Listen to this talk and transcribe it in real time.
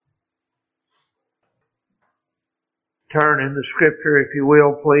Turn in the Scripture, if you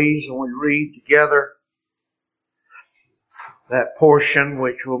will, please, and we read together that portion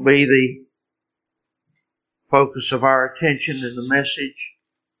which will be the focus of our attention in the message.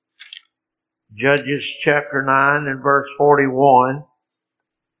 Judges chapter 9 and verse 41.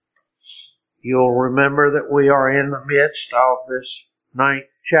 You'll remember that we are in the midst of this 9th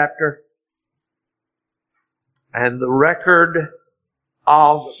chapter and the record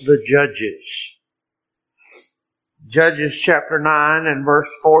of the judges. Judges chapter 9 and verse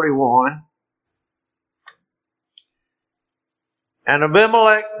 41. And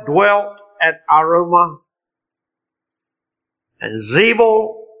Abimelech dwelt at Arumah, and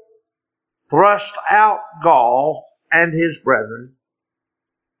Zebul thrust out Gaal and his brethren,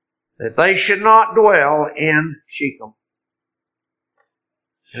 that they should not dwell in Shechem.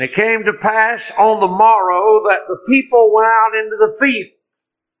 And it came to pass on the morrow that the people went out into the field,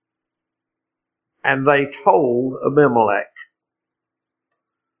 and they told Abimelech.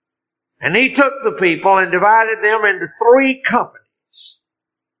 And he took the people and divided them into 3 companies,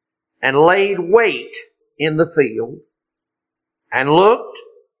 and laid wait in the field, and looked,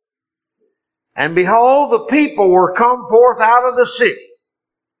 and behold, the people were come forth out of the city.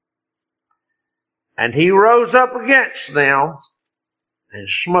 And he rose up against them, and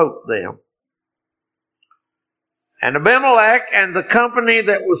smote them. And Abimelech and the company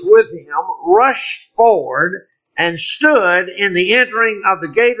that was with him rushed forward and stood in the entering of the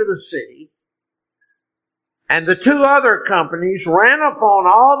gate of the city. And the 2 other companies ran upon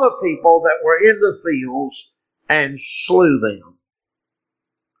all the people that were in the fields and slew them.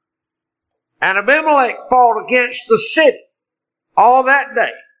 And Abimelech fought against the city all that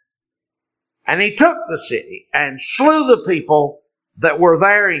day. And he took the city and slew the people that were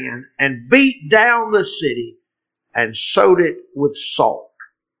therein, and beat down the city and sowed it with salt.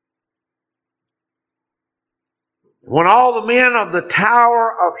 When all the men of the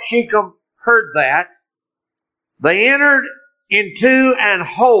tower of Shechem heard that, they entered into an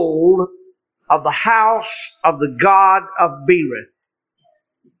hold of the house of the god of Berith.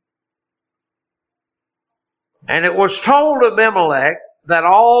 And it was told Abimelech that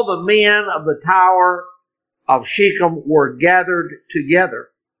all the men of the tower of Shechem were gathered together.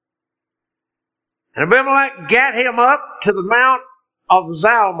 And Abimelech gat him up to the mount of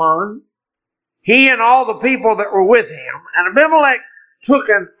Zalmon, he and all the people that were with him. And Abimelech took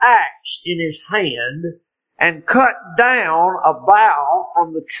an axe in his hand, and cut down a bough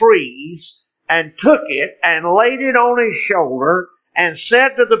from the trees, and took it, and laid it on his shoulder, and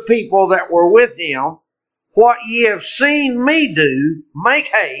said to the people that were with him, What ye have seen me do, make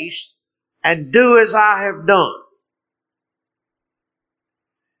haste, and do as I have done.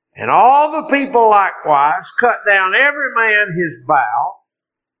 And all the people likewise cut down every man his bough,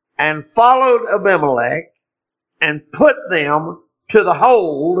 and followed Abimelech, and put them to the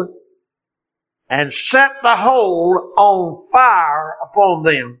hold, and set the hold on fire upon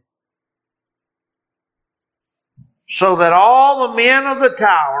them. So that all the men of the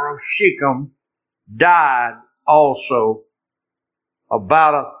tower of Shechem died also,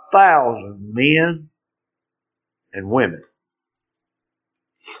 about 1,000 men and women.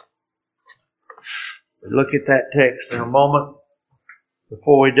 We'll look at that text in a moment.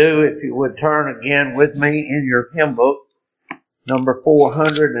 Before we do, if you would turn again with me in your hymn book, number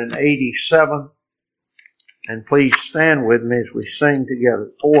 487, and please stand with me as we sing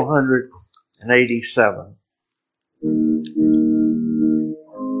together, 487.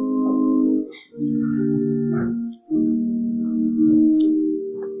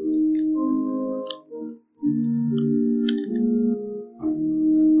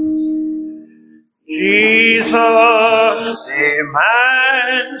 Jesus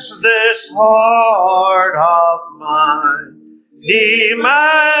demands this heart of mine,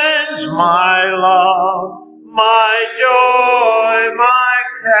 demands my love, my joy, my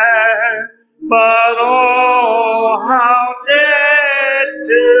care, but oh, how dead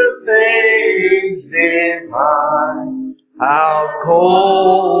to things divine, how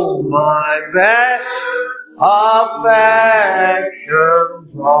cold my best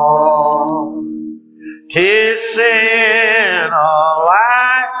affections are. 'Tis sin,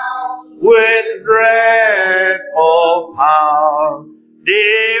 alas, with dreadful power,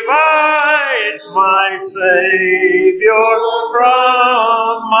 divides my Savior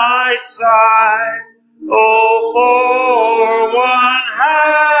from my side. Oh, for one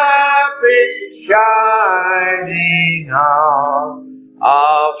happy shining hour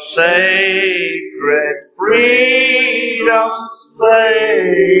of sacred freedom's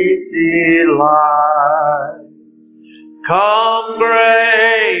great delight. Come,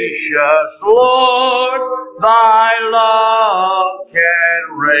 gracious gracious Lord, thy love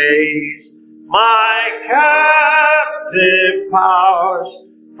can raise my captive powers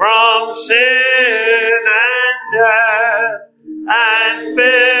from sin and death, and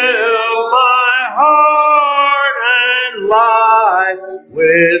fill my heart and life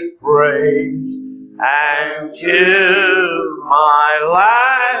with praise, and till my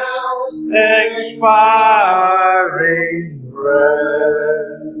last expiring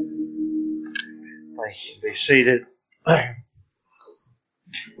breath. Thank you. Be seated.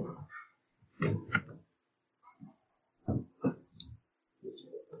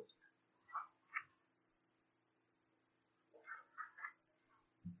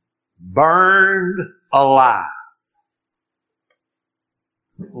 Burned alive.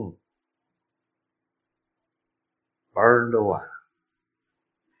 Burned alive.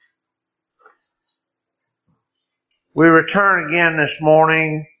 We return again this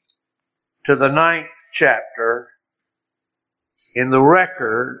morning to the 9th chapter in the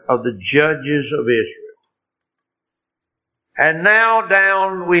record of the judges of Israel. And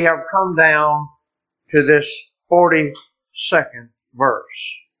now we have come down to this 42nd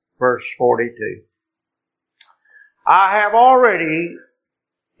verse. Verse 42. I have already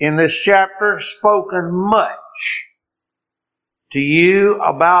in this chapter spoken much to you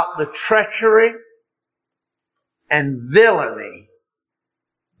about the treachery and villainy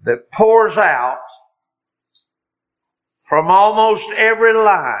that pours out from almost every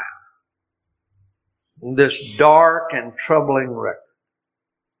line in this dark and troubling record.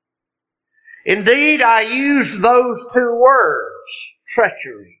 Indeed, I used those two words,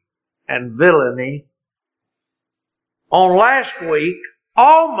 treachery and villainy, on last week,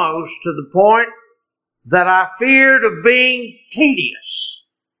 almost to the point that I feared of being tedious.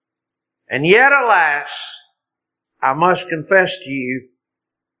 And yet, alas, I must confess to you,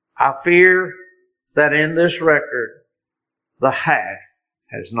 I fear that in this record, the half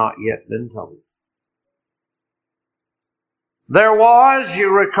has not yet been told. There was, you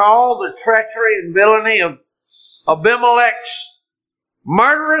recall, the treachery and villainy of Abimelech's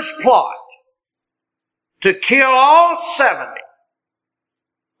murderous plot to kill all 70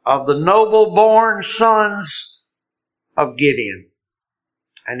 of the noble-born sons of Gideon.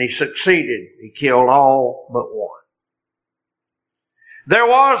 And he succeeded. He killed all but one. There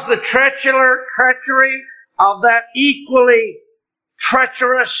was the treachery of that equally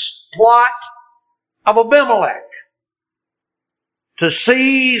treacherous plot of Abimelech to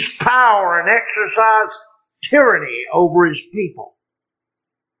seize power and exercise tyranny over his people.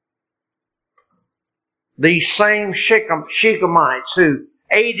 These same Shechemites who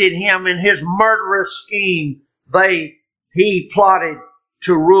aided him in his murderous scheme, he plotted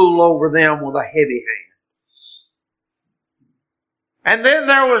to rule over them with a heavy hand. And then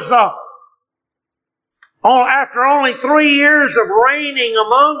there was after only 3 years of reigning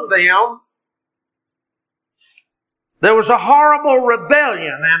among them, there was a horrible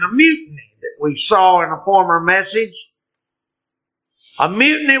rebellion and a mutiny that we saw in a former message. A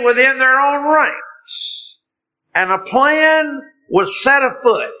mutiny within their own ranks. And a plan was set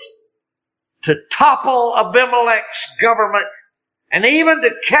afoot to topple Abimelech's government and even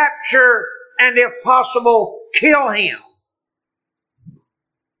to capture and, if possible, kill him.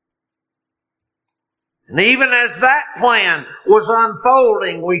 And even as that plan was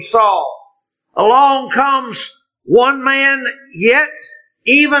unfolding, we saw along comes one man yet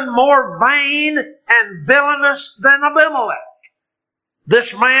even more vain and villainous than Abimelech.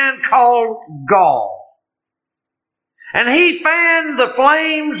 This man called Gaul. And he fanned the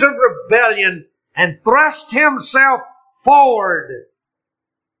flames of rebellion and thrust himself forward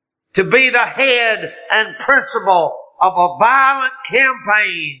to be the head and principal of a violent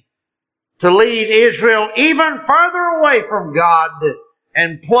campaign to lead Israel even further away from God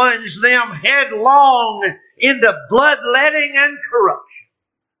and plunge them headlong into bloodletting and corruption.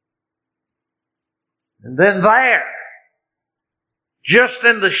 And then there, just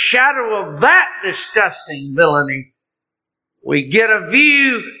in the shadow of that disgusting villainy, we get a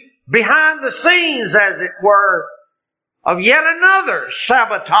view behind the scenes, as it were, of yet another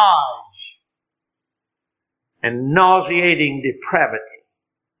sabotage and nauseating depravity.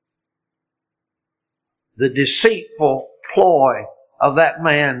 The deceitful ploy of that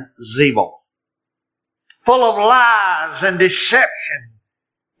man Zebul. Full of lies and deception.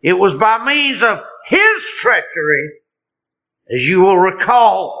 It was by means of his treachery, as you will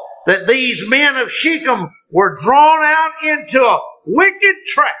recall, that these men of Shechem were drawn out into a wicked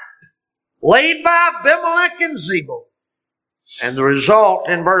trap laid by Abimelech and Zebul. And the result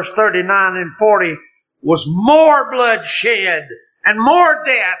in verse 39 and 40 was more bloodshed and more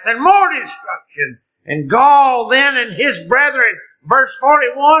death and more destruction. And Gaul then and his brethren, verse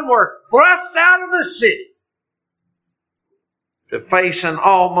 41, were thrust out of the city to face an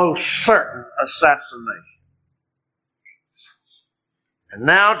almost certain assassination. And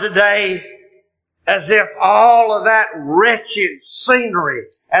now today, as if all of that wretched scenery,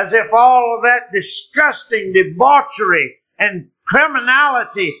 as if all of that disgusting debauchery and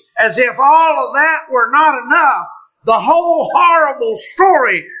criminality, as if all of that were not enough, the whole horrible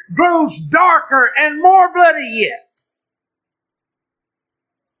story grows darker and more bloody yet.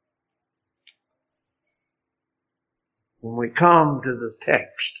 When we come to the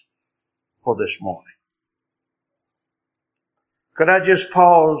text for this morning, could I just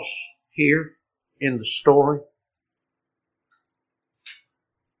pause here in the story?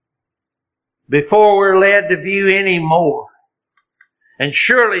 Before we're led to view any more. And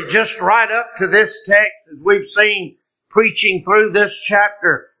surely just right up to this text, as we've seen preaching through this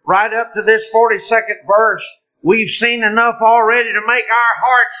chapter, right up to this 42nd verse, we've seen enough already to make our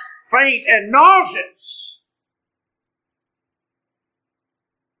hearts faint and nauseous.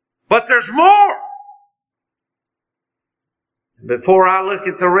 But there's more. Before I look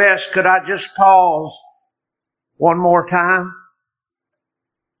at the rest, could I just pause one more time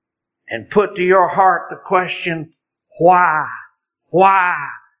and put to your heart the question, why? Why?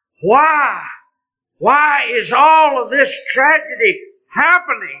 Why? Why is all of this tragedy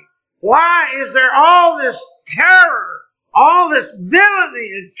happening? Why is there all this terror, all this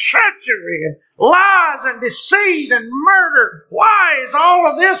villainy and treachery and lies and deceit and murder? Why is all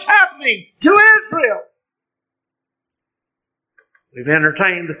of this happening to Israel? We've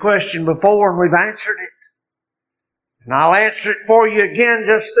entertained the question before and we've answered it. And I'll answer it for you again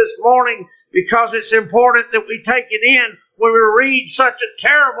just this morning because it's important that we take it in when we read such a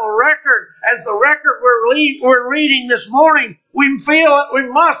terrible record as the record we're reading this morning. We feel that we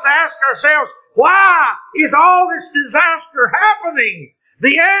must ask ourselves, why is all this disaster happening?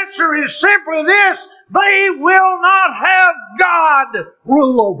 The answer is simply this: they will not have God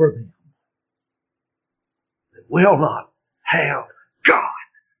rule over them. They will not have God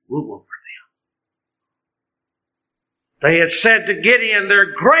rule over them. They had said to Gideon, their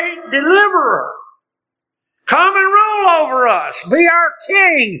great deliverer, come and rule over us. Be our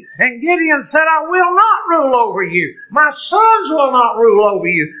king. And Gideon said, I will not rule over you. My sons will not rule over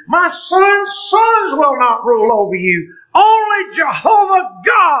you. My sons' sons will not rule over you. Only Jehovah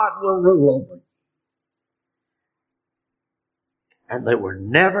God will rule over you. And they were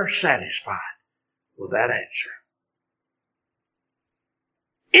never satisfied with that answer.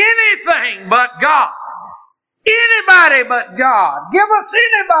 Anything but God. Anybody but God. Give us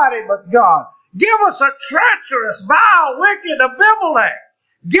anybody but God. Give us a treacherous, vile, wicked Abimelech.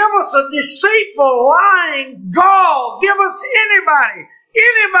 Give us a deceitful, lying Gaul. Give us anybody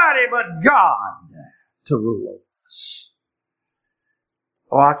but God to rule over us.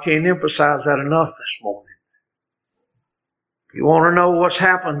 Oh, I can't emphasize that enough this morning. You want to know what's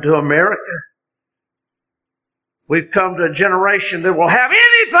happened to America? We've come to a generation that will have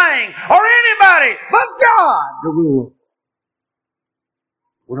anything or anybody but God to rule over.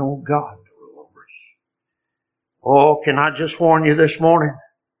 We don't want God to rule over us. Oh, can I just warn you this morning?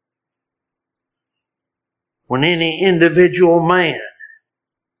 When any individual man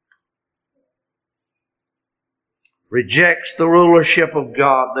rejects the rulership of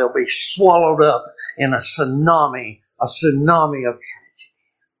God, they'll be swallowed up in a tsunami of tragedy.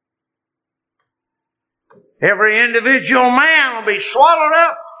 Every individual man will be swallowed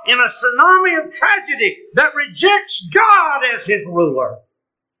up in a tsunami of tragedy that rejects God as his ruler.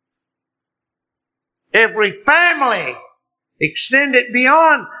 Every family, extended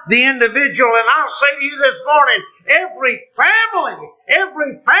beyond the individual, and I'll say to you this morning, every family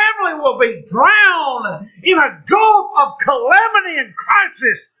will be drowned in a gulf of calamity and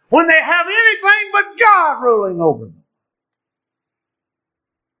crisis when they have anything but God ruling over them.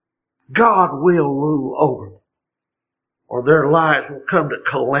 God will rule over them, or their lives will come to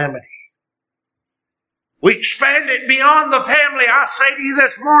calamity. We expand it beyond the family. I say to you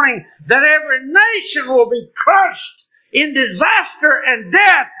this morning that every nation will be crushed in disaster and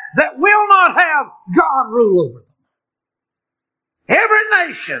death that will not have God rule over them. Every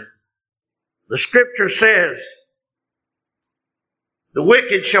nation, the Scripture says, the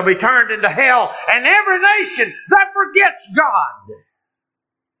wicked shall be turned into hell, and every nation that forgets God.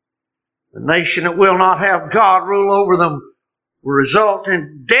 The nation that will not have God rule over them will result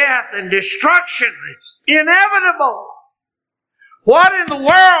in death and destruction. It's inevitable. What in the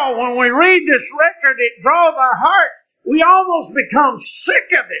world, when we read this record, it draws our hearts. We almost become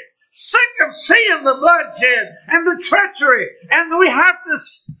sick of it. sick of seeing the bloodshed and the treachery. And we have to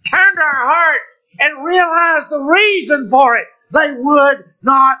turn to our hearts and realize the reason for it. They would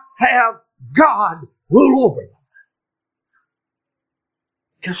not have God rule over them.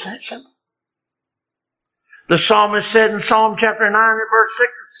 Just that simple. The psalmist said in Psalm chapter 9 and verse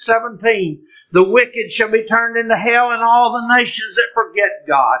 17, the wicked shall be turned into hell and all the nations that forget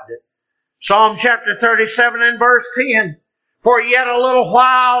God. Psalm chapter 37 and verse 10, for yet a little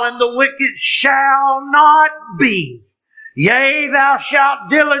while and the wicked shall not be. Yea, thou shalt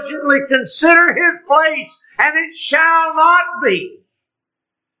diligently consider his place, and it shall not be.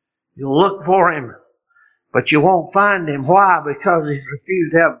 You'll look for him, but you won't find him. Why? Because he's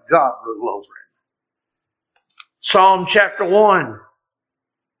refused to have God rule over him. Psalm chapter 1.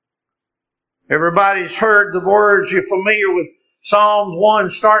 Everybody's heard the words. You're familiar with Psalm 1.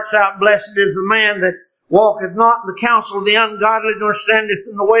 Starts out, blessed is the man that walketh not in the counsel of the ungodly, nor standeth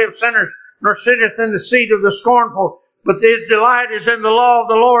in the way of sinners, nor sitteth in the seat of the scornful. But his delight is in the law of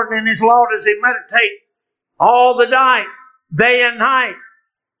the Lord, and in his law does he meditate all the night, day and night.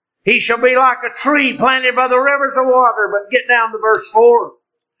 He shall be like a tree planted by the rivers of water. But get down to verse 4.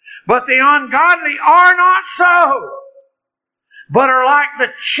 But the ungodly are not so, but are like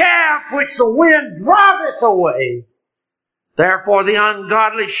the chaff which the wind driveth away. Therefore the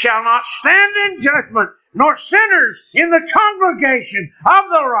ungodly shall not stand in judgment, nor sinners in the congregation of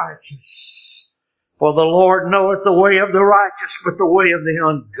the righteous. For the Lord knoweth the way of the righteous, but the way of the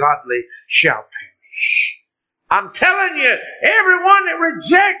ungodly shall perish. I'm telling you, everyone that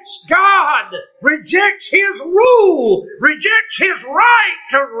rejects God, rejects His rule, rejects His right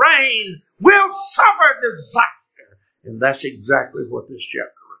to reign, will suffer disaster. And that's exactly what this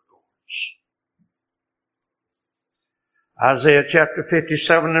chapter records. Isaiah chapter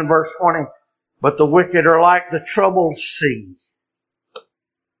 57 and verse 20. But the wicked are like the troubled sea.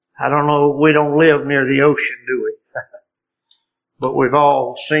 I don't know, we don't live near the ocean, do we? But we've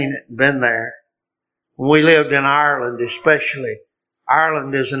all seen it and been there. When we lived in Ireland especially,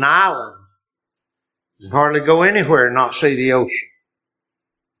 Ireland is an island. You can hardly go anywhere and not see the ocean.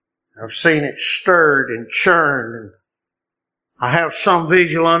 I've seen it stirred and churned, and I have some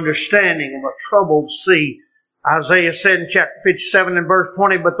visual understanding of a troubled sea. Isaiah said in chapter 57 and verse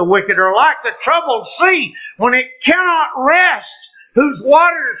 20, but the wicked are like the troubled sea when it cannot rest, whose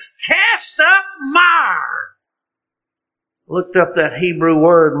waters cast up mire. Looked up that Hebrew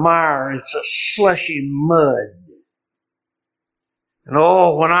word mire. It's a slushy mud. And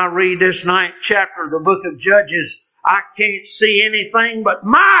oh, when I read this 9th chapter of the book of Judges, I can't see anything but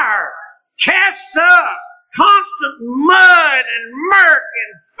mire, cast up, constant mud and murk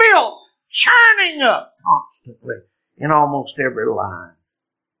and filth, churning up constantly in almost every line.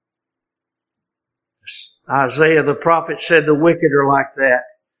 Isaiah the prophet said the wicked are like that.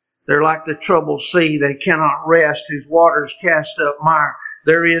 They're like the troubled sea. They cannot rest, whose waters cast up mire.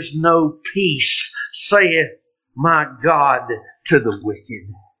 There is no peace, saith my God, to the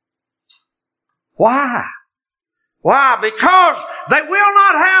wicked. Why? Why? Because they will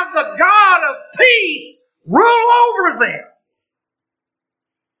not have the God of peace rule over them.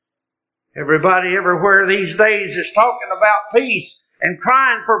 Everybody everywhere these days is talking about peace and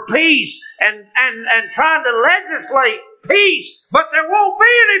crying for peace and trying to legislate peace. But there won't be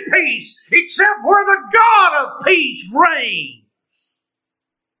any peace except where the God of peace reigns.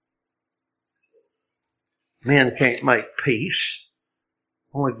 Men can't make peace.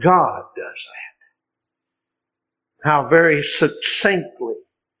 Only God does that. How very succinctly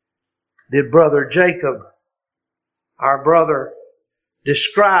did Brother Jacob, our brother,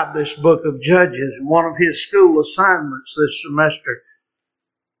 describe this book of Judges in one of his school assignments this semester.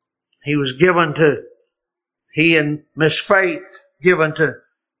 He and Miss Faith given to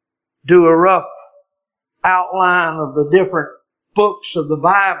do a rough outline of the different books of the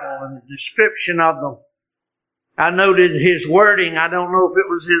Bible and a description of them. I noted his wording. I don't know if it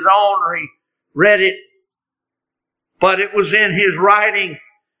was his own or he read it, but it was in his writing.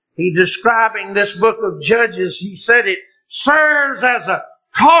 He describing this book of Judges, he said it serves as a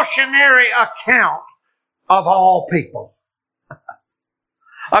cautionary account of all people.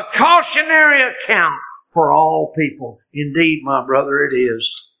 A cautionary account for all people. Indeed, my brother, it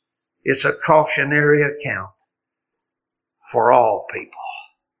is. It's a cautionary account for all people.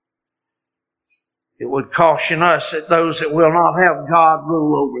 It would caution us that those that will not have God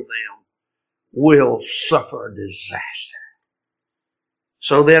rule over them will suffer disaster.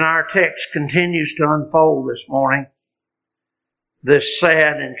 So then our text continues to unfold this morning. This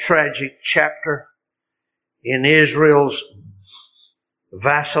sad and tragic chapter in Israel's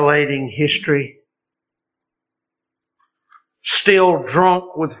vacillating history. still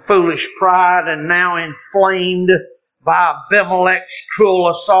drunk with foolish pride and now inflamed by Abimelech's cruel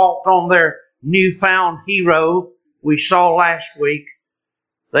assault on their newfound hero we saw last week,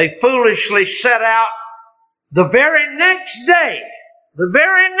 they foolishly set out the very next day.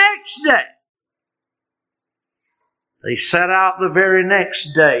 They set out the very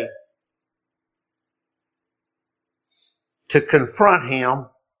next day to confront him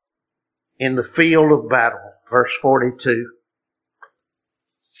in the field of battle. Verse 42.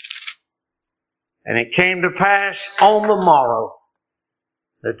 And it came to pass on the morrow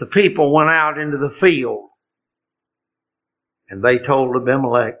that the people went out into the field, and they told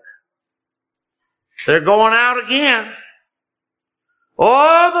Abimelech, they're going out again.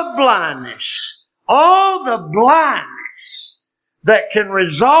 Oh, the blindness. Oh, the blindness that can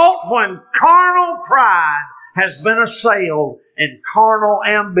result when carnal pride has been assailed and carnal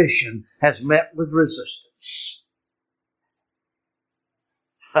ambition has met with resistance.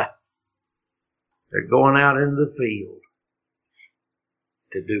 They're going out into the field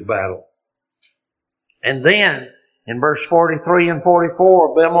to do battle. And then, in verse 43 and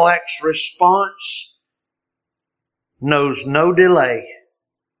 44, Abimelech's response knows no delay.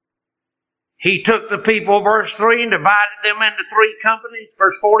 He took the people, verse 3, and divided them into 3 companies,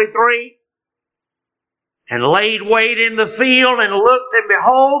 verse 43, and laid wait in the field, and looked, and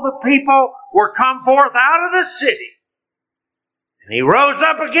behold, the people were come forth out of the city. And he rose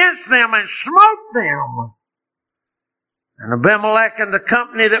up against them and smote them. And Abimelech and the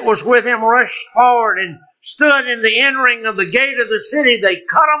company that was with him rushed forward and stood in the entering of the gate of the city. They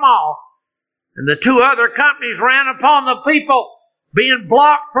cut them off. And the 2 other companies ran upon the people, being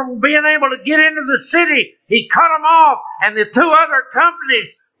blocked from being able to get into the city. He cut them off, and the 2 other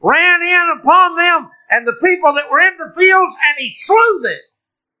companies ran in upon them and the people that were in the fields, and he slew them.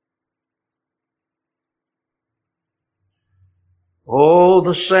 Oh,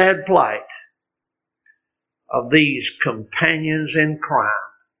 the sad plight of these companions in crime.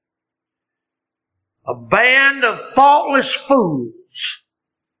 A band of thoughtless fools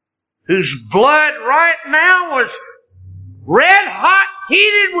whose blood right now was red hot,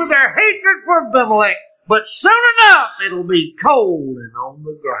 heated with their hatred for Abimelech, but soon enough it'll be cold and on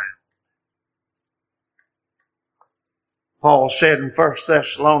the ground. Paul said in 1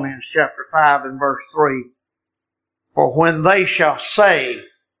 Thessalonians chapter 5 and verse 3, for when they shall say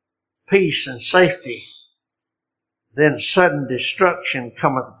peace and safety, then sudden destruction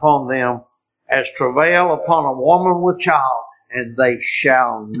cometh upon them as travail upon a woman with child, and they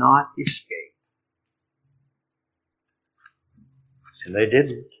shall not escape. And they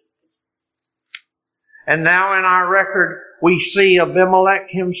didn't. And now in our record, we see Abimelech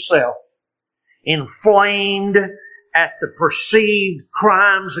himself, inflamed at the perceived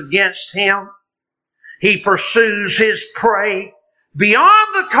crimes against him. He pursues his prey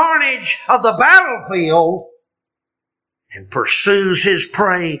beyond the carnage of the battlefield and pursues his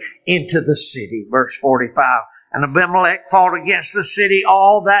prey into the city. Verse 45. And Abimelech fought against the city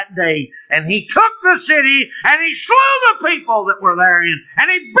all that day. And he took the city, and he slew the people that were therein.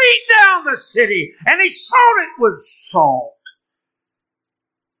 And he beat down the city, and he smote it with salt.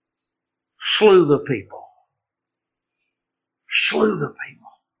 Slew the people. Slew the people.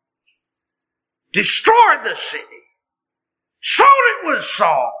 Destroyed the city. Smote it with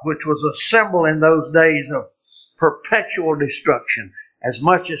salt, which was a symbol in those days of perpetual destruction. As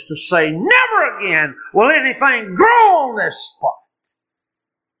much as to say, never again will anything grow on this spot.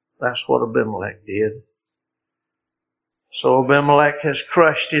 That's what Abimelech did. So Abimelech has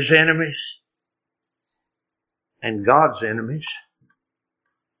crushed his enemies and God's enemies.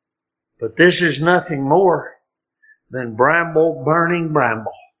 But this is nothing more than bramble burning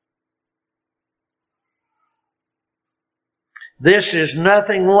bramble. This is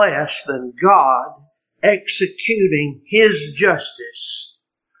nothing less than God executing His justice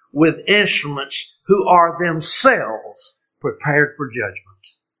with instruments who are themselves prepared for judgment.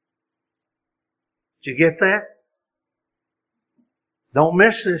 Did you get that? Don't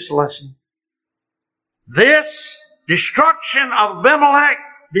miss this lesson. This destruction of Abimelech,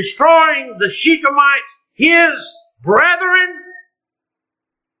 destroying the Shechemites, his brethren,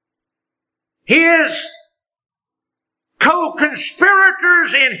 his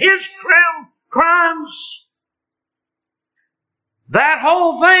co-conspirators in his crimes, that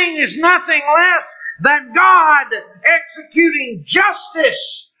whole thing is nothing less than God executing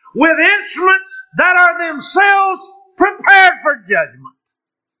justice with instruments that are themselves prepared for judgment.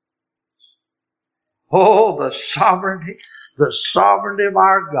 Oh, the sovereignty of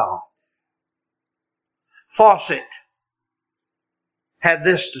our God. Fawcett had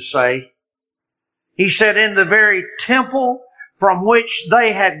this to say. He said, in the very temple from which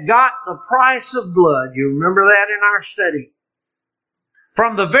they had got the price of blood. You remember that in our study.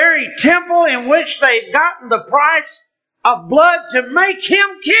 From the very temple in which they'd gotten the price of blood to make him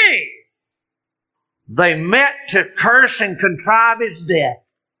king, they met to curse and contrive his death.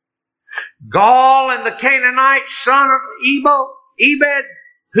 Gaul and the Canaanite son of Ebed,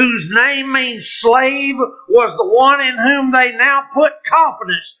 whose name means slave, was the one in whom they now put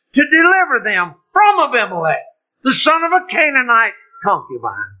confidence to deliver them from Abimelech, the son of a Canaanite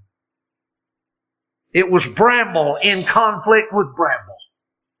concubine. It was Bramble in conflict with Bramble.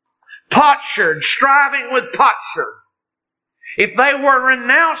 Potsherd striving with Potsherd. If they were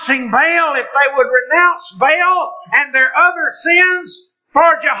renouncing Baal, if they would renounce Baal and their other sins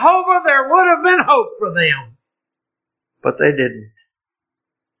for Jehovah, there would have been hope for them. But they didn't.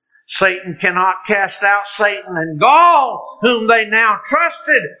 Satan cannot cast out Satan, and Gaul, whom they now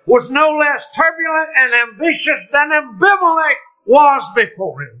trusted, was no less turbulent and ambitious than Abimelech was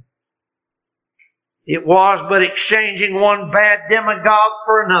before him. It was but exchanging one bad demagogue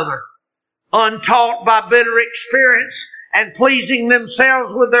for another, untaught by bitter experience and pleasing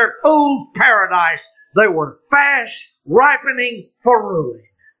themselves with their fool's paradise. They were fast ripening for ruin.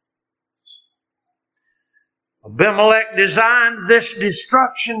 Abimelech designed this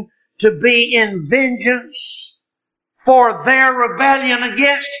destruction to be in vengeance for their rebellion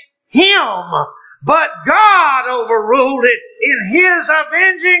against him. But God overruled it in His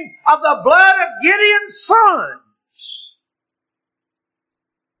avenging of the blood of Gideon's sons.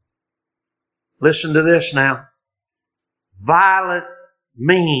 Listen to this now. Violent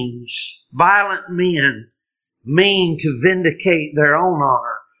men mean to vindicate their own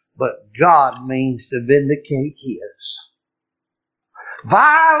honor, but God means to vindicate His.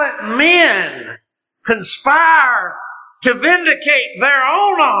 Violent men conspire to vindicate their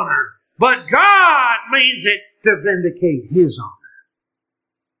own honor, but God means it to vindicate His honor.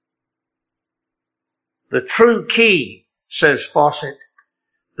 The true key, says Fawcett,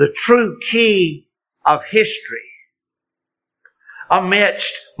 the true key of history,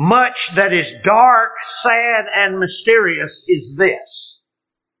 amidst much that is dark, sad, and mysterious, is this.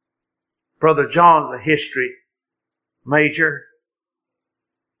 Brother John's a history major.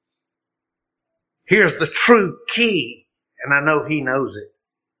 Here's the true key, and I know he knows it.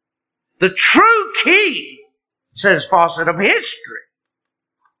 The true key, says Fawcett, of history,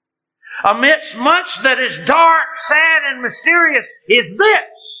 amidst much that is dark, sad, and mysterious, is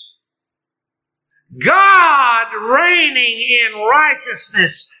this. God reigning in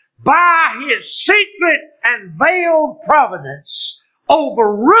righteousness by His secret and veiled providence,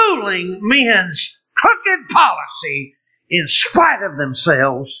 overruling men's crooked policy in spite of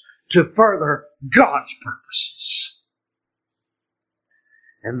themselves to further God's purposes,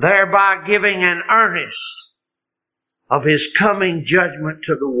 and thereby giving an earnest of His coming judgment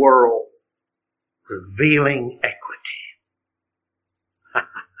to the world, revealing equity.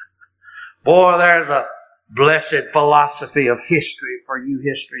 Boy, there's a blessed philosophy of history for you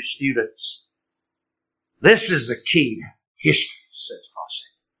history students. This is the key to history, says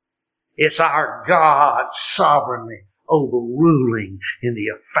Fawcett. It's our God sovereignly overruling in the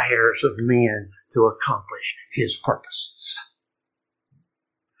affairs of men to accomplish His purposes.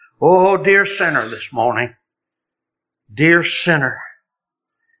 Oh, dear sinner this morning, dear sinner,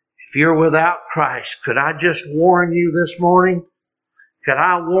 if you're without Christ, could I just warn you this morning? Could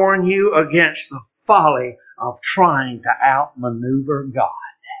I warn you against the folly of trying to outmaneuver God?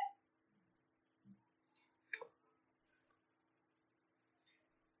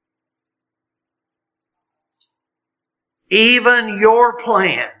 Even your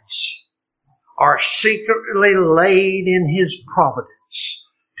plans are secretly laid in His providence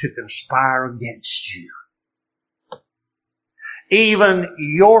to conspire against you. Even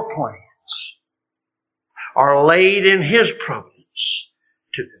your plans are laid in His providence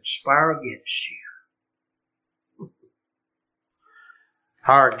to conspire against you.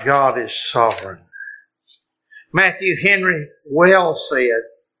 Our God is sovereign. Matthew Henry well said,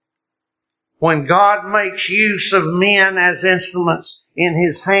 when God makes use of men as instruments in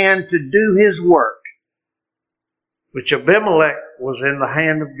His hand to do His work, which Abimelech was in the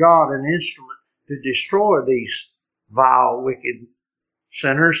hand of God, an instrument to destroy these vile, wicked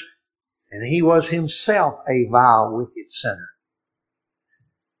sinners, and he was himself a vile, wicked sinner.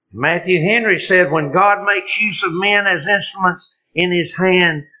 Matthew Henry said, when God makes use of men as instruments in His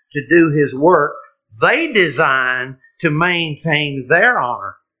hand to do His work, they design to maintain their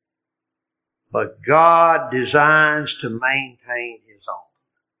honor, but God designs to maintain His own.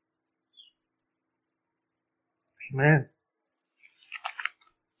 Amen.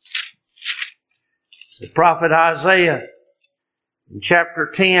 The prophet Isaiah In chapter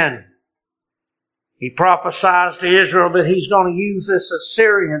 10, he prophesies to Israel that he's going to use this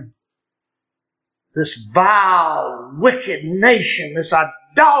Assyrian, this vile, wicked nation, this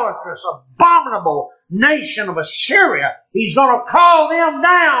idolatrous, abominable nation of Assyria. He's going to call them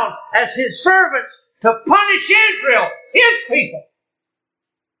down as his servants to punish Israel, his people.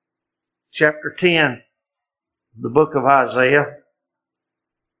 Chapter 10, the book of Isaiah.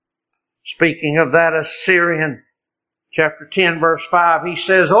 Speaking of that Assyrian, chapter 10, verse 5, he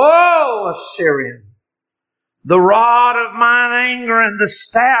says, "O Assyrian, the rod of mine anger and the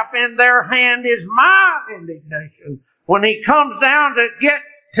staff in their hand is my indignation." When he comes down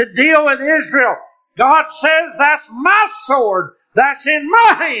to deal with Israel, God says, that's my sword. That's in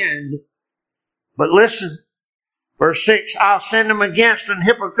my hand. But listen, verse 6, "I'll send them against an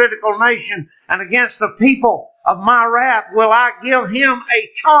hypocritical nation, and against the people of my wrath will I give him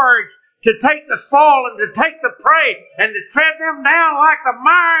a charge to take the spoil and to take the prey and to tread them down like the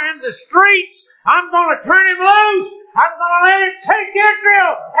mire in the streets. I'm going to turn him loose. I'm going to let him take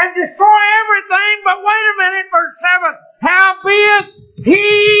Israel and destroy everything." But wait a minute, verse 7, "Howbeit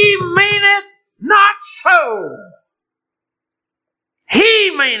he meaneth not so.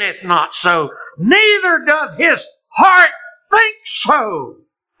 He meaneth not so, neither doth his heart think so.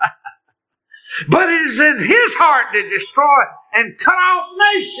 But it is in his heart to destroy and cut off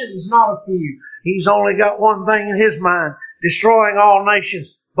nations, not a few." He's only got one thing in his mind, destroying all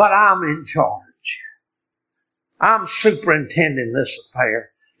nations, but I'm in charge. I'm superintending this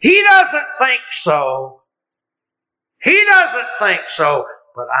affair. He doesn't think so. He doesn't think so,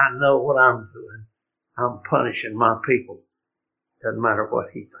 but I know what I'm doing. I'm punishing my people. Doesn't matter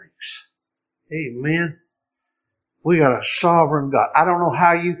what he thinks. Amen. We got a sovereign God. I don't know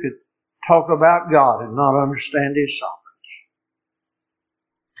how you could talk about God and not understand his sovereignty.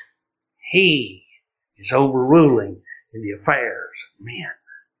 He is overruling in the affairs of men.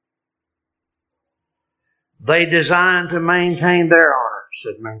 They design to maintain their honor,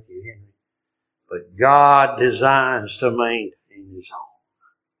 said Matthew Henry, but God designs to maintain his own.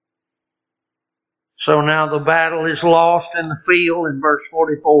 So now the battle is lost in the field in verse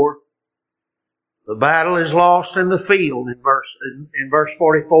 44. The battle is lost in the field in verse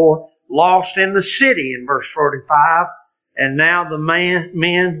 44. Lost in the city in verse 45. And now the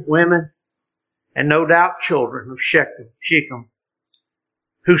men, women, and no doubt children of Shechem,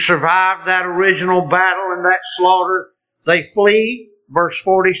 who survived that original battle and that slaughter, they flee, verse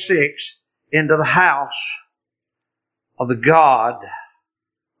 46, into the house of the god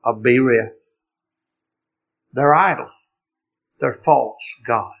of Berith. Their idol, their false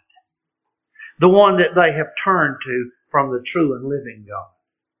god, the one that they have turned to from the true and living God.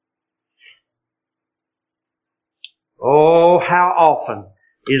 Oh, how often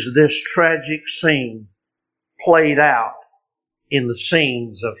is this tragic scene played out in the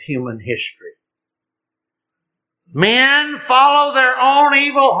scenes of human history. Men follow their own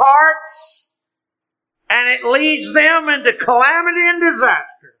evil hearts, and it leads them into calamity and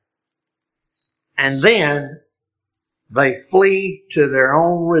disaster. And then they flee to their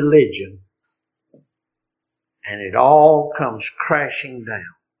own religion, and it all comes crashing down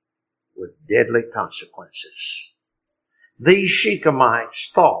with deadly consequences. These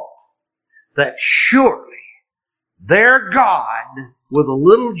Shechemites thought that surely their God, with a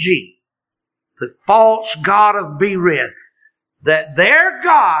little g, the false god of Berith, that their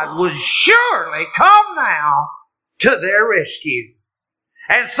God would surely come now to their rescue.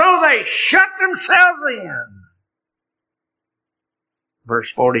 And so they shut themselves in.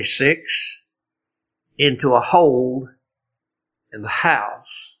 Verse 46, into a hold in the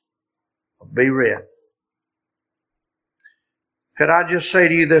house of Berith. Could I just say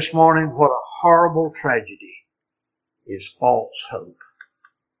to you this morning, what a horrible tragedy is false hope.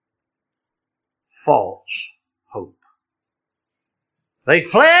 False hope. They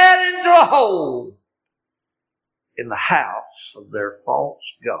fled into a hole in the house of their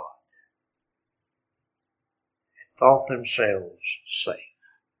false god and thought themselves safe.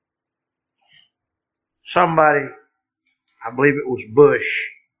 Somebody, I believe it was Bush,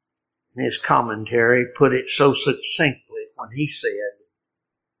 in his commentary, put it so succinctly when he said,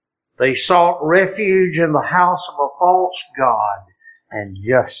 they sought refuge in the house of a false god, and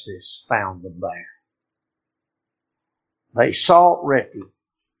justice found them there. They sought refuge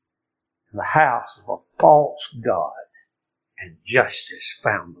in the house of a false god, and justice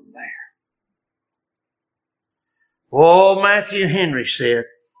found them there. Oh, Matthew Henry said,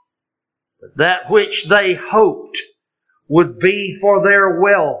 that which they hoped would be for their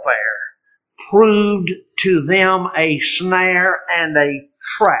welfare proved to them a snare and a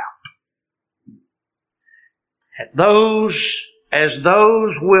trap. And those as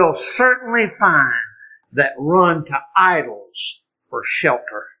those will certainly find that run to idols for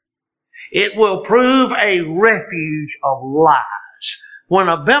shelter. It will prove a refuge of lies. When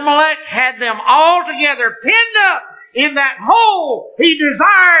Abimelech had them all together pinned up in that hole, he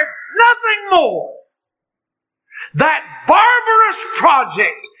desired nothing more. That barbarous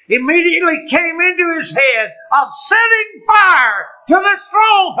project immediately came into his head of setting fire to the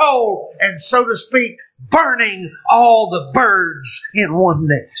stronghold and, so to speak, burning all the birds in one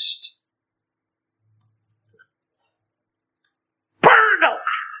nest. Burned alive!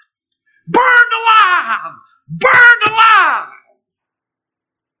 Burned alive! Burned alive!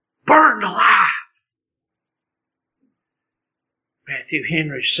 Burned alive! Matthew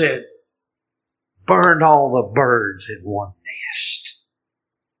Henry said, burned all the birds in one nest.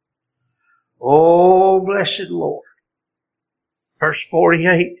 Oh, blessed Lord. Verse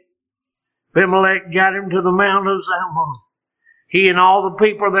 48. Abimelech got him to the Mount of Zalmon. He and all the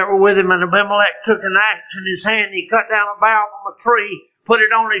people that were with him, and Abimelech took an axe in his hand. He cut down a bough from a tree, put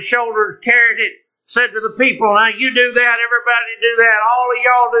it on his shoulder, carried it, said to the people, now you do that, everybody do that, all of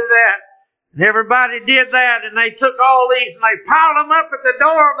y'all do that. And everybody did that, and they took all these and they piled them up at the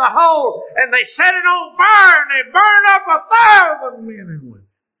door of the hole, and they set it on fire, and they burned up 1,000 men and women.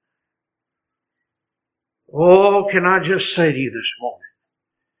 Oh, can I just say to you this morning,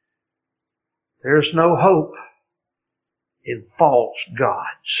 there's no hope in false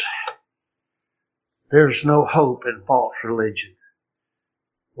gods. There's no hope in false religion.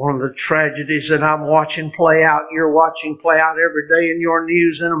 One of the tragedies that I'm watching play out, you're watching play out every day in your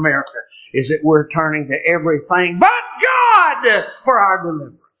news in America, is that we're turning to everything but God for our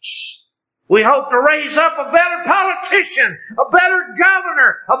deliverance. We hope to raise up a better politician, a better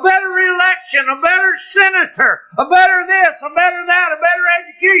governor, a better election, a better senator, a better this, a better that, a better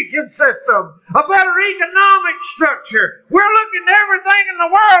education system, a better economic structure. We're looking to everything in the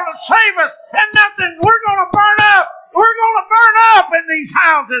world to save us, and nothing. We're going to burn up. We're going to burn up in these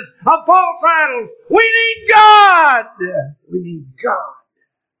houses of false idols. We need God. We need God.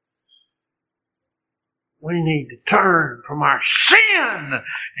 We need to turn from our sin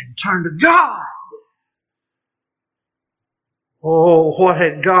and turn to God. Oh, what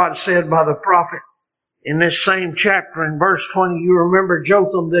had God said by the prophet in this same chapter in verse 20? You remember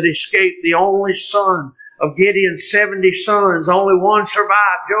Jotham that escaped, the only son of Gideon's 70 sons. Only one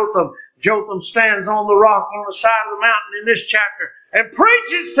survived, Jotham. Jotham stands on the rock on the side of the mountain in this chapter and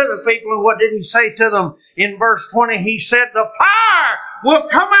preaches to the people. And what did he say to them? In verse 20, he said, the fire will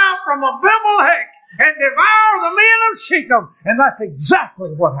come out from Abimelech and devour the men of Shechem. And that's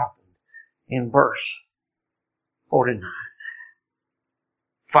exactly what happened in verse 49.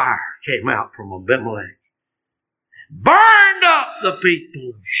 Fire came out from Abimelech, burned up the people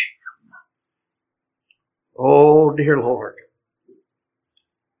of Shechem. Oh, dear Lord.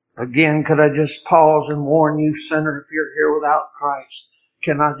 Again, could I just pause and warn you, sinner, if you're here without Christ,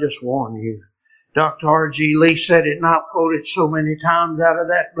 can I just warn you? Dr. R.G. Lee said it, and I've quoted so many times out of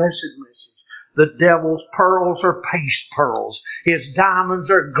that blessed message. The devil's pearls are paste pearls. His diamonds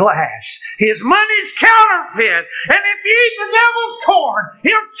are glass. His money's counterfeit. And if you eat the devil's corn,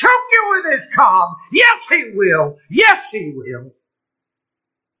 he'll choke you with his cob. Yes, he will. Yes, he will.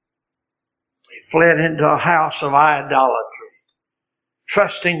 He fled into a house of idolatry,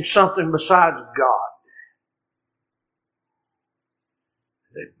 trusting something besides God.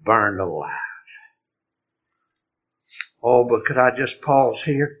 They burned alive. Oh, but could I just pause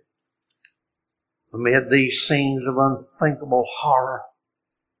here? Amid these scenes of unthinkable horror,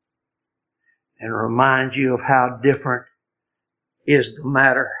 and remind you of how different is the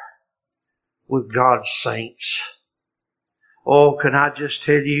matter with God's saints. Oh, can I just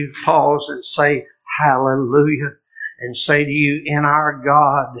tell you, pause and say hallelujah, and say to you, in our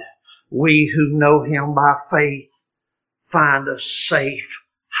God, we who know Him by faith find a safe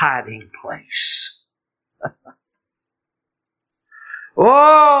hiding place.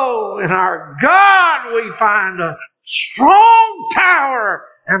 Oh, in our God we find a strong tower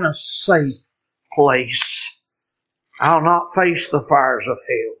and a safe place. I'll not face the fires of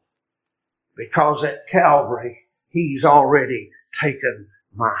hell, because at Calvary He's already taken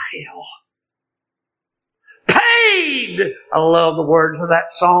my hell. Paid! I love the words of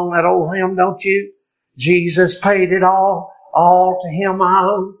that song, that old hymn, don't you? Jesus paid it all to Him I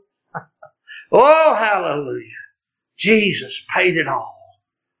owe. Oh, hallelujah. Jesus paid it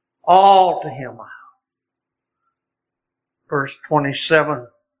all to Him I owe. Verse 27,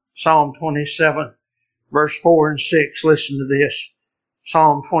 Psalm 27, verse 4 and 6. Listen to this.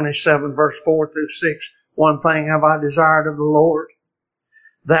 Psalm 27, verse 4 through 6. One thing have I desired of the Lord,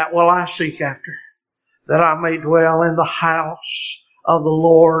 that will I seek after, that I may dwell in the house of the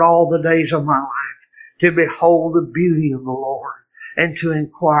Lord all the days of my life, to behold the beauty of the Lord and to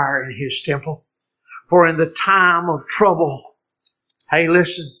inquire in His temple. For in the time of trouble, hey,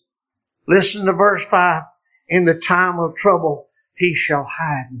 listen to verse 5. In the time of trouble, He shall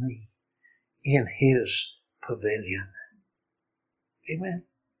hide me in His pavilion. Amen.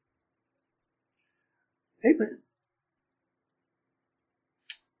 Amen.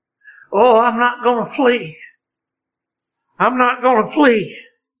 Oh, I'm not going to flee. I'm not going to flee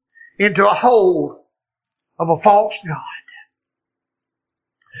into a hole of a false god.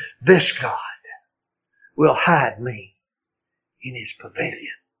 This God will hide me in His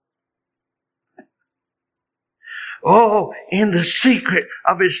pavilion. Oh, in the secret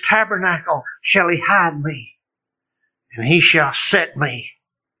of His tabernacle shall He hide me, and He shall set me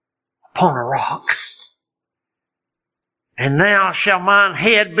upon a rock. And now shall mine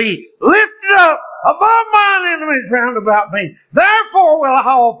head be lifted up above mine enemies round about me. Therefore will I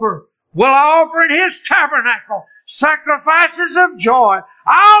offer in His tabernacle sacrifices of joy.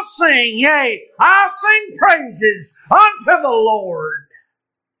 I'll sing, yea, I'll sing praises unto the Lord,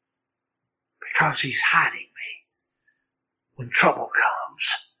 because He's hiding me when trouble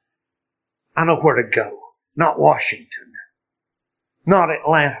comes. I know where to go. Not Washington. Not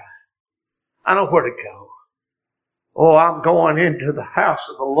Atlanta. I know where to go. Oh, I'm going into the house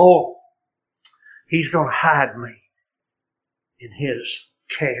of the Lord. He's going to hide me in His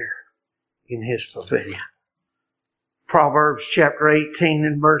care, in His pavilion. Proverbs chapter 18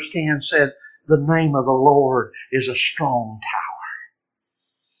 and verse 10 said, the name of the Lord is a strong tower.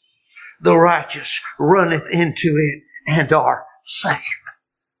 The righteous runneth into it and are safe.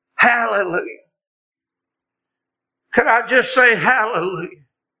 Hallelujah. Could I just say hallelujah?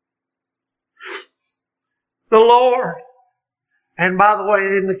 The Lord. And by the way,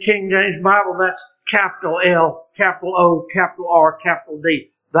 in the King James Bible, that's capital L, capital O, capital R, capital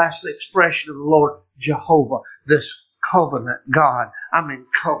D. That's the expression of the Lord Jehovah, this covenant God. I'm in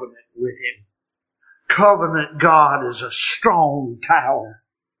covenant with Him. Covenant God is a strong tower.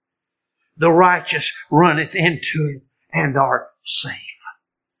 The righteous runneth into it and are safe.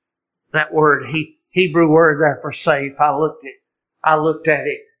 That word, Hebrew word there for safe, I looked at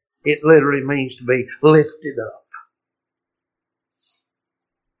it. It literally means to be lifted up.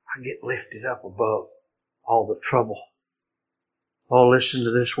 I get lifted up above all the trouble. Oh, listen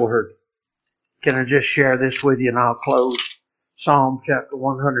to this word. Can I just share this with you and I'll close? Psalm chapter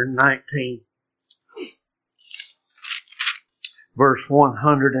 119, verse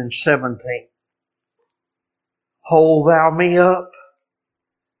 117. Hold thou me up,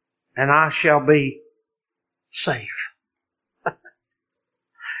 and I shall be safe.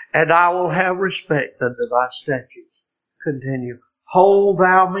 And I will have respect unto thy statutes. Continue. Hold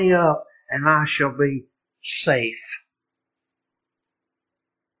thou me up, and I shall be safe.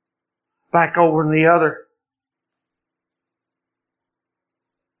 Back over in the other.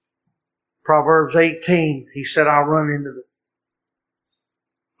 Proverbs 18, he said, I'll run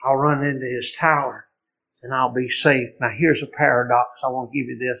into His tower, and I'll be safe. Now here's a paradox. I want to give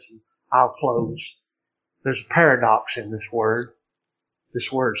you this, and I'll close. There's a paradox in this word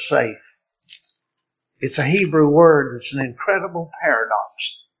safe. It's a Hebrew word that's an incredible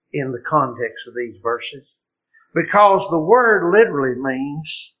paradox in the context of these verses. Because the word literally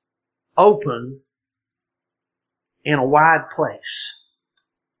means open in a wide place.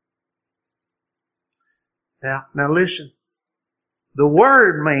 Now listen. The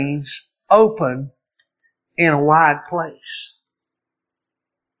word means open in a wide place.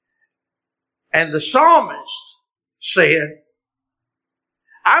 And the psalmist said,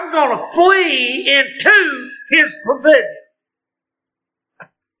 I'm going to flee into His pavilion.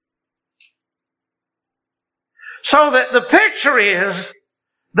 So that the picture is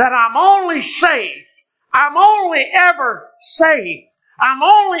that I'm only safe. I'm only ever safe. I'm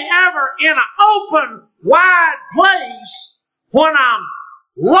only ever in an open, wide place when I'm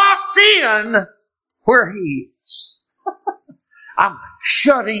locked in where He is. I'm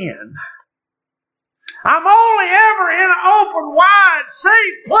shut in. I'm only ever in an open, wide,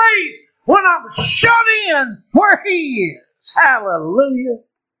 safe place when I'm shut in where He is. Hallelujah.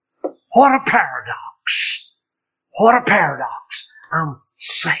 What a paradox. What a paradox. I'm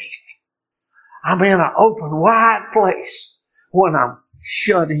safe. I'm in an open, wide place when I'm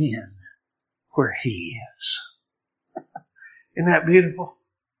shut in where He is. Isn't that beautiful?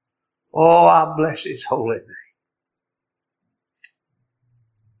 Oh, I bless His holy name.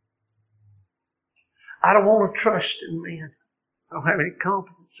 I don't want to trust in men. I don't have any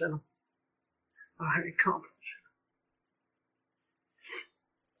confidence in them. I don't have any confidence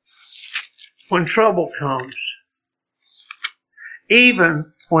in them. when trouble comes,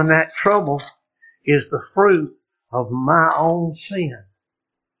 even when that trouble is the fruit of my own sin,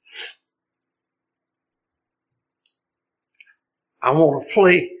 I want to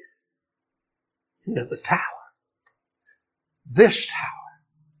flee into the tower. This tower.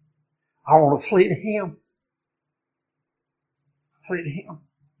 I want to flee to Him. Flee to Him.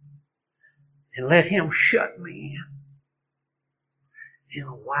 And let Him shut me in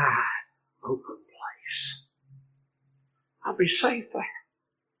a wide open place. I'll be safe there.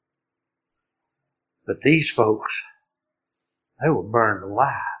 But these folks, they were burned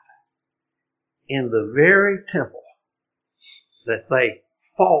alive in the very temple that they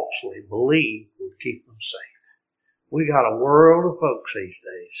falsely believed would keep them safe. We got a world of folks these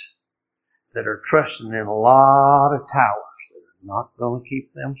days that are trusting in a lot of towers that are not going to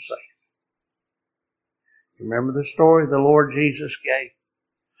keep them safe. Remember the story the Lord Jesus gave?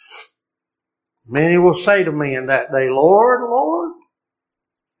 Many will say to me in that day, Lord, Lord,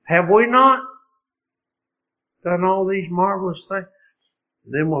 have we not done all these marvelous things?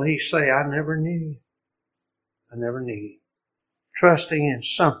 And then will He say, I never knew you. I never knew you. Trusting in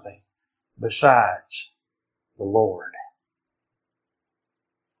something besides the Lord.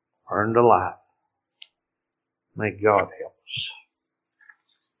 Burned alive. May God help us.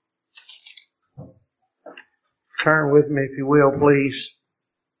 Turn with me, if you will, please,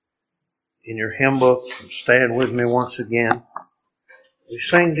 in your hymn book, and stand with me once again. We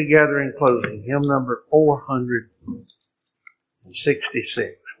sing together in closing, hymn number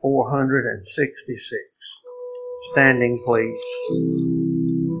 466. 466. Standing, please.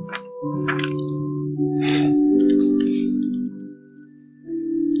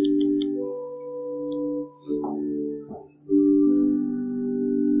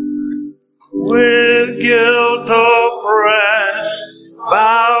 With guilt oppressed,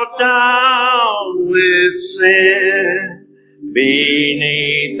 bowed down with sin,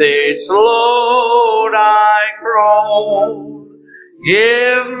 beneath its load I groan.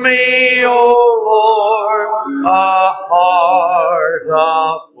 Give me, O Lord, a heart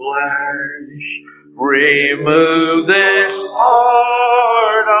of flesh. Remove this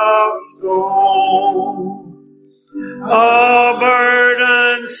heart of stone. A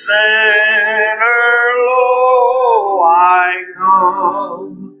burdened sinner, lo, I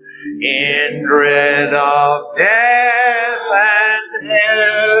come, in dread of death and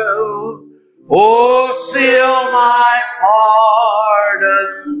hell. Oh, seal my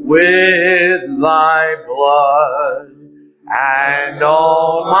pardon with thy blood, and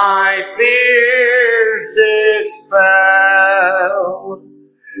all my fears dispel.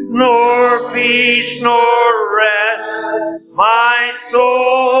 Nor peace nor rest my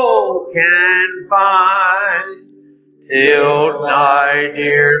soul can find, till thy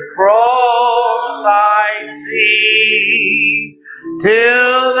dear cross I see,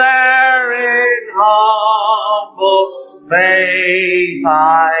 till there in humble faith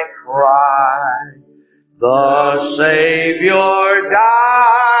I cry, the Savior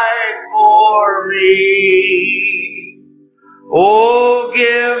died for me. Oh,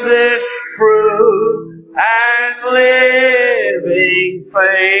 give this true and living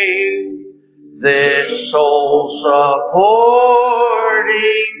faith, this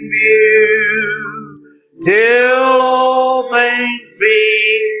soul-supporting view, till all things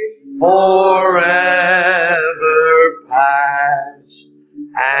be forever past,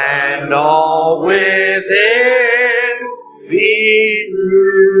 and all within be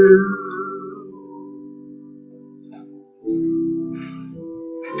new.